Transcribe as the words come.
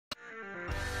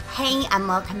Hey and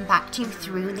welcome back to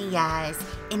Through the Years.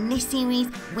 In this series,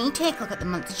 we take a look at the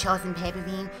month's chosen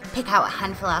pay-per-view, pick out a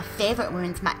handful of our favourite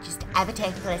women's matches to ever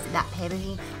take place at that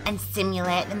pay-per-view, and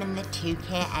simulate them in the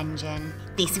 2K engine.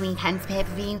 This weekend's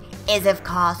pay-per-view is of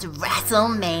course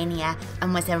WrestleMania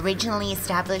and was originally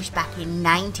established back in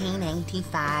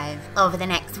 1985. Over the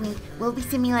next week, we'll be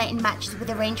simulating matches with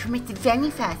a range from its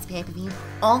very first pay-per-view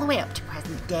all the way up to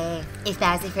present day. If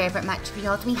there's a favourite match of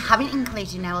yours we haven't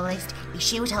included in our list, be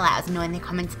sure to let us know in the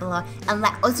comments below and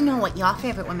let us know what your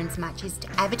favourite women's matches to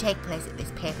ever take place at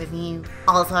this pay-per-view.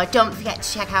 Also, don't forget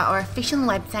to check out our official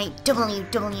website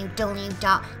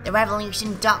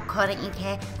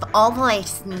www.RevELLEution.co.uk for all the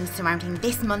latest news surrounding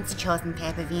this month's chosen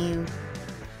pay-per-view.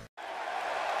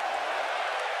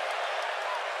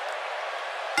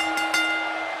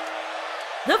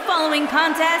 The following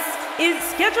contest is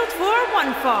scheduled for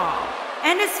one fall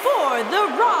and is for the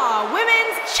Raw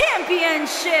Women's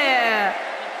Championship.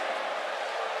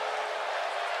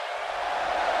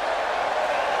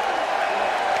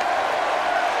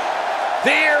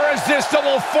 The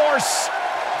irresistible force.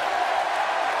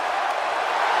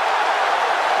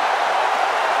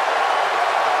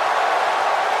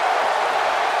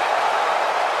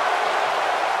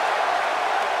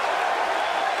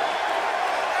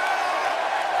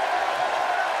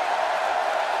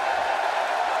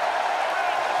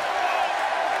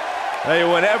 Hey,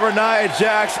 whenever Nia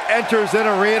Jax enters an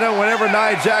arena, whenever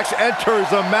Nia Jax enters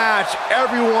a match,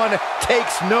 everyone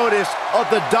takes notice of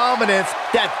the dominance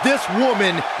that this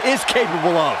woman is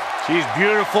capable of. She's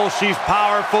beautiful, she's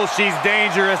powerful, she's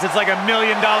dangerous. It's like $1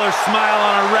 million smile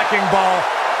on a wrecking ball.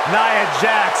 Nia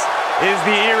Jax is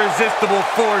the irresistible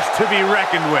force to be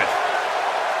reckoned with.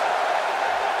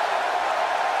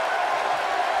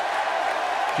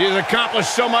 She has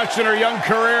accomplished so much in her young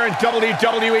career in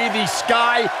WWE. The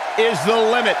sky is the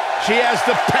limit. She has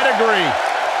the pedigree.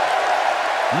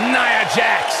 Nia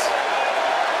Jax.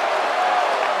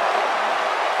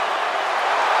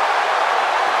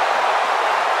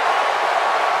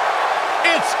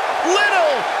 It's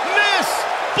Little Miss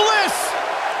Bliss.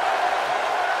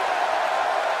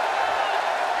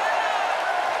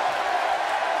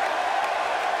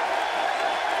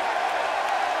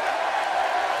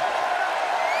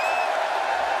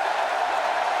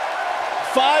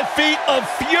 Five feet of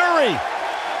fury.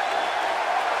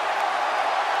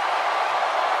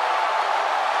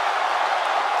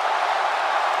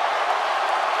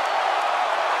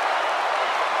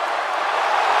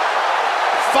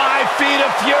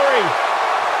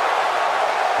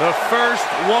 The first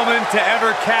woman to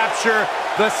ever capture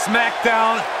the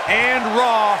SmackDown and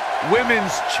Raw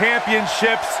Women's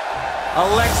Championships,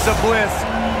 Alexa Bliss,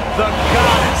 the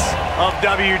goddess of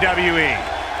WWE.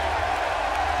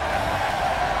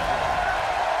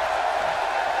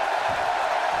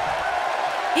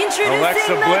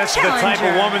 Alexa Bliss, the type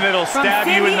of woman that'll stab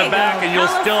you in the back and you'll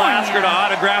still ask her to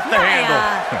autograph the handle.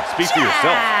 Speak for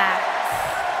yourself.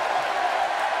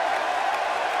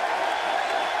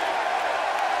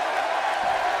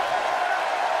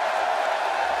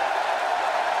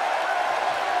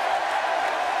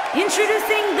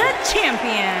 Introducing the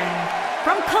champion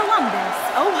from Columbus,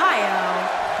 Ohio,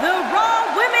 the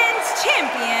Raw Women's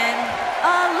Champion,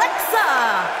 Alexa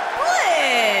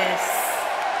Bliss.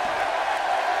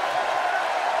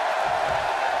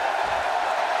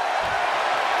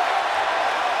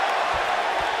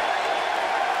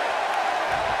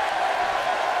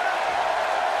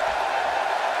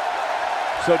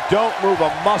 So don't move a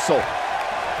muscle.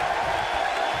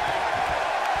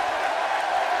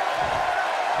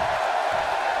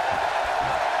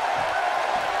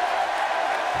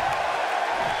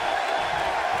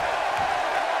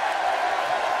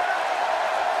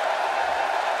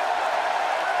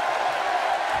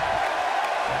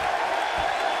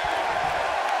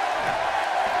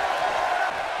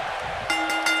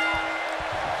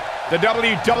 The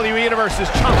WWE Universe is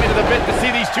chomping at the bit to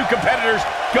see these two competitors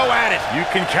go at it. You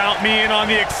can count me in on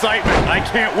the excitement. I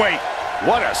can't wait.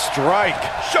 What a strike.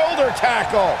 Shoulder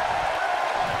tackle.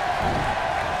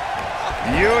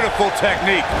 Beautiful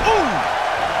technique. Ooh.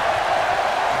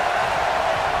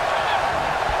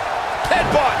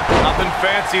 Headbutt. Nothing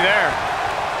fancy there.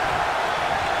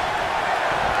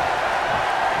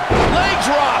 Leg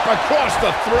drop across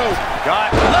the throat.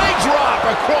 Got leg drop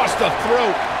across the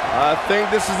throat. I think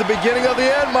this is the beginning of the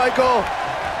end, Michael.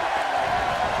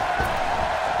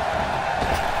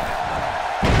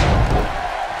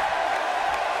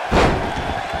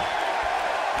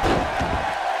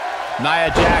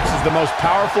 Nia Jax is the most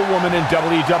powerful woman in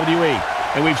WWE.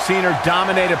 and we've seen her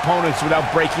dominate opponents without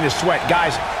breaking a sweat.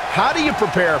 Guys, how do you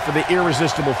prepare for the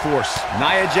irresistible force?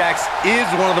 Nia Jax is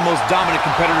one of the most dominant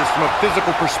competitors from a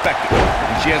physical perspective.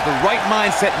 And she has the right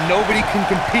mindset. Nobody can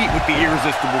compete with the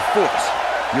irresistible force.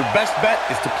 Your best bet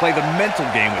is to play the mental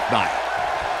game with Nia.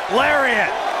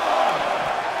 Lariat!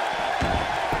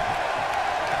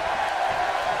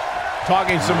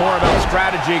 Talking some more about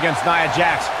strategy against Nia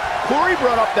Jax. Corey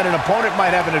brought up that an opponent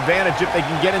might have an advantage if they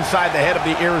can get inside the head of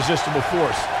the irresistible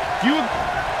force. Leg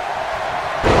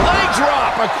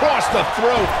drop across the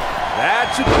throat.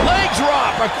 That's a Leg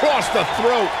drop across the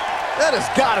throat. That has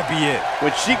got to be it.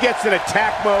 When she gets in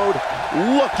attack mode,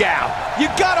 look out. You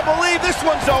got to believe this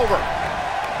one's over.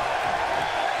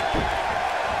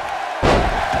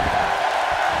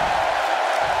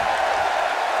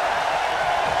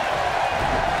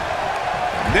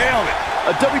 Nailed it.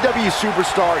 A WWE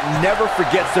superstar never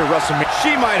forgets their WrestleMania.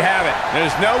 She might have it.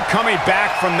 There's no coming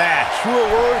back from that. Truer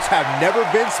words have never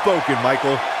been spoken,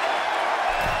 Michael.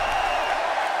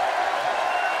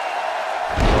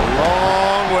 A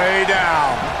long way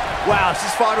down. Wow,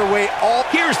 she's fought her way all...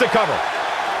 Here's the cover.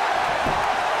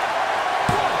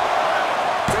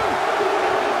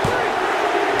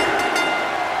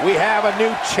 We have a new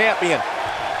champion.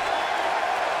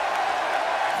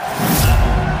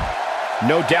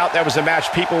 No doubt that was a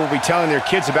match people will be telling their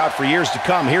kids about for years to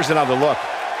come. Here's another look.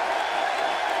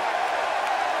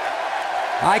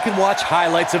 I can watch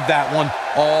highlights of that one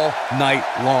all night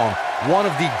long. One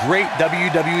of the great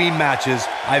WWE matches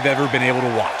I've ever been able to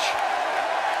watch.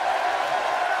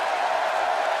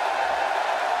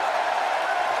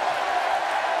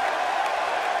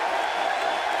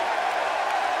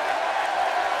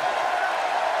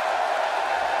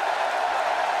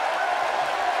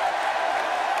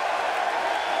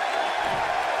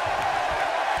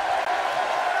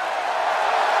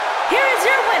 Here is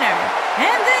your winner,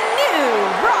 and the new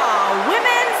Raw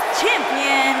Women's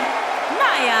Champion,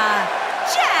 Nia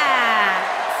Jax.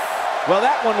 Well,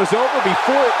 that one was over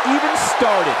before it even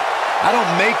started. I don't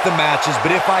make the matches,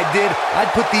 but if I did,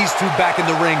 I'd put these two back in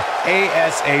the ring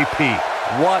ASAP.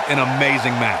 What an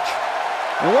amazing match.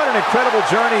 And what an incredible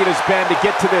journey it has been to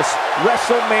get to this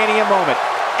WrestleMania moment.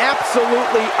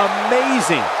 Absolutely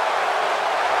amazing.